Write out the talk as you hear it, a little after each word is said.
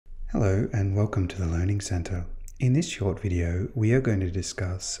Hello and welcome to the Learning Center. In this short video, we are going to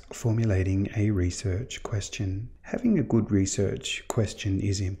discuss formulating a research question. Having a good research question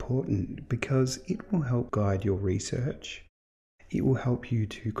is important because it will help guide your research. It will help you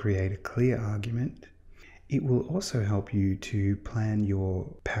to create a clear argument. It will also help you to plan your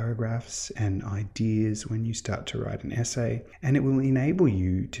paragraphs and ideas when you start to write an essay, and it will enable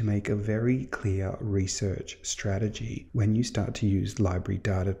you to make a very clear research strategy when you start to use library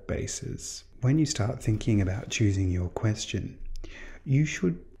databases. When you start thinking about choosing your question, you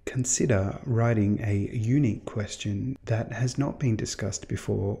should consider writing a unique question that has not been discussed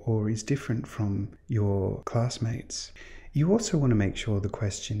before or is different from your classmates. You also want to make sure the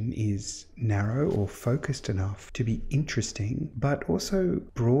question is narrow or focused enough to be interesting, but also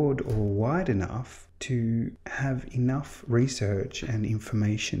broad or wide enough to have enough research and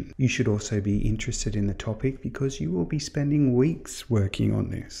information. You should also be interested in the topic because you will be spending weeks working on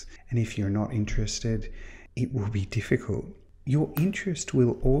this. And if you're not interested, it will be difficult. Your interest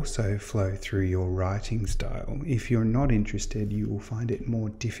will also flow through your writing style. If you're not interested, you will find it more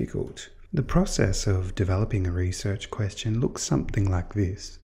difficult. The process of developing a research question looks something like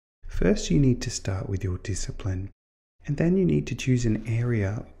this. First, you need to start with your discipline, and then you need to choose an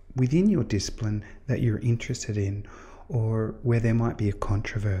area within your discipline that you're interested in or where there might be a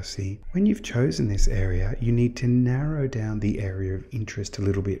controversy. When you've chosen this area, you need to narrow down the area of interest a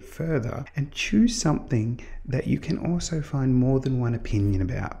little bit further and choose something that you can also find more than one opinion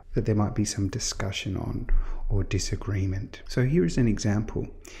about, that there might be some discussion on or disagreement. So here is an example.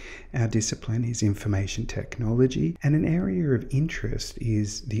 Our discipline is information technology, and an area of interest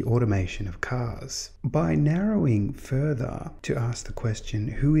is the automation of cars. By narrowing further to ask the question,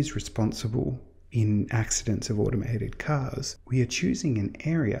 who is responsible in accidents of automated cars, we are choosing an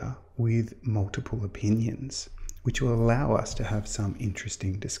area with multiple opinions, which will allow us to have some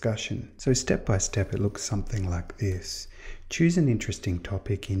interesting discussion. So step by step, it looks something like this. Choose an interesting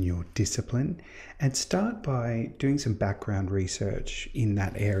topic in your discipline and start by doing some background research in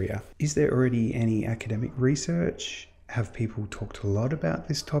that area. Is there already any academic research? Have people talked a lot about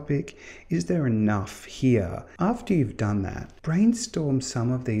this topic? Is there enough here? After you've done that, brainstorm some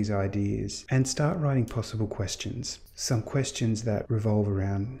of these ideas and start writing possible questions. Some questions that revolve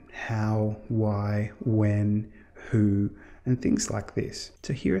around how, why, when, who, and things like this.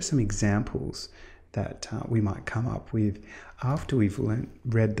 So here are some examples that we might come up with after we've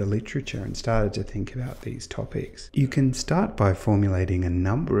read the literature and started to think about these topics. You can start by formulating a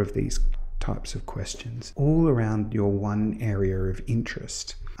number of these types of questions all around your one area of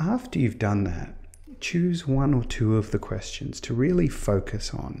interest. After you've done that, choose one or two of the questions to really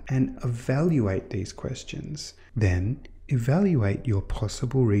focus on and evaluate these questions. Then evaluate your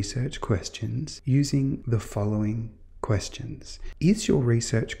possible research questions using the following questions. Is your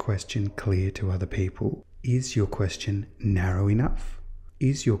research question clear to other people? Is your question narrow enough?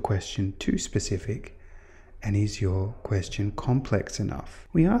 Is your question too specific? And is your question complex enough?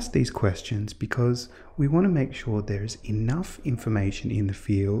 We ask these questions because we want to make sure there's enough information in the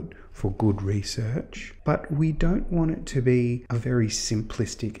field for good research, but we don't want it to be a very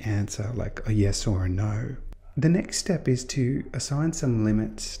simplistic answer like a yes or a no. The next step is to assign some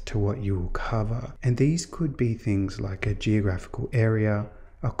limits to what you will cover, and these could be things like a geographical area,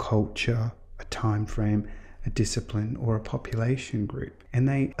 a culture, a time frame, a discipline, or a population group, and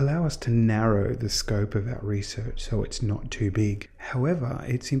they allow us to narrow the scope of our research so it's not too big. However,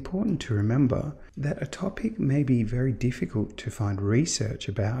 it's important to remember that a topic may be very difficult to find research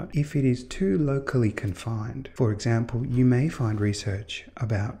about if it is too locally confined. For example, you may find research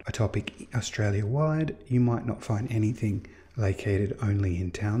about a topic Australia-wide. You might not find anything located only in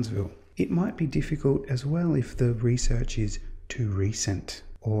Townsville. It might be difficult as well if the research is too recent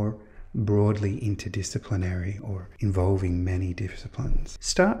or broadly interdisciplinary or involving many disciplines.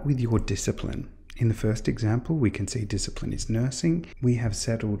 Start with your discipline. In the first example, we can see discipline is nursing. We have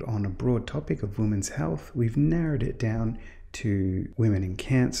settled on a broad topic of women's health. We've narrowed it down to women and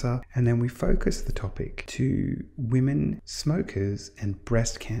cancer, and then we focus the topic to women, smokers, and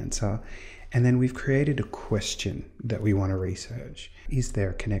breast cancer. And then we've created a question that we want to research. Is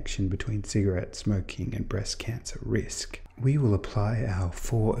there a connection between cigarette smoking and breast cancer risk? We will apply our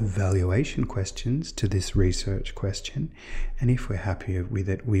 4 evaluation questions to this research question, and if we're happy with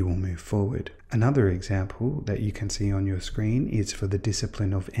it, we will move forward. Another example that you can see on your screen is for the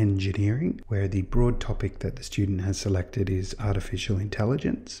discipline of engineering, where the broad topic that the student has selected is artificial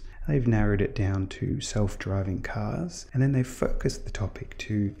intelligence. They've narrowed it down to self-driving cars, and then they've focused the topic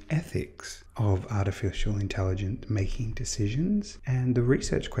to ethics. of artificial intelligence making decisions. And the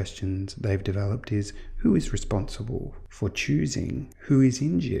research questions they've developed is: who is responsible for choosing who is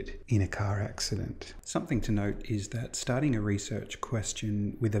injured in a car accident? Something to note is that starting a research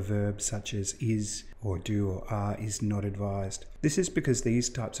question with a verb such as is or do or are is not advised. This is because these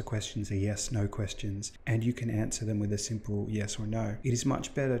types of questions are yes/no questions, and you can answer them with a simple yes or no. It is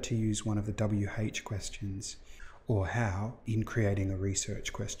much better to use one of the WH questions, or how, in creating a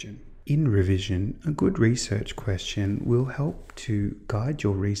research question. In revision, a good research question will help to guide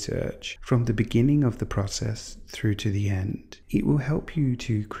your research from the beginning of the process through to the end. It will help you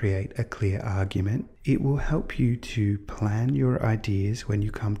to create a clear argument. It will help you to plan your ideas when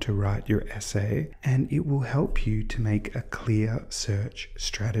you come to write your essay, and it will help you to make a clear search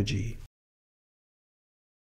strategy.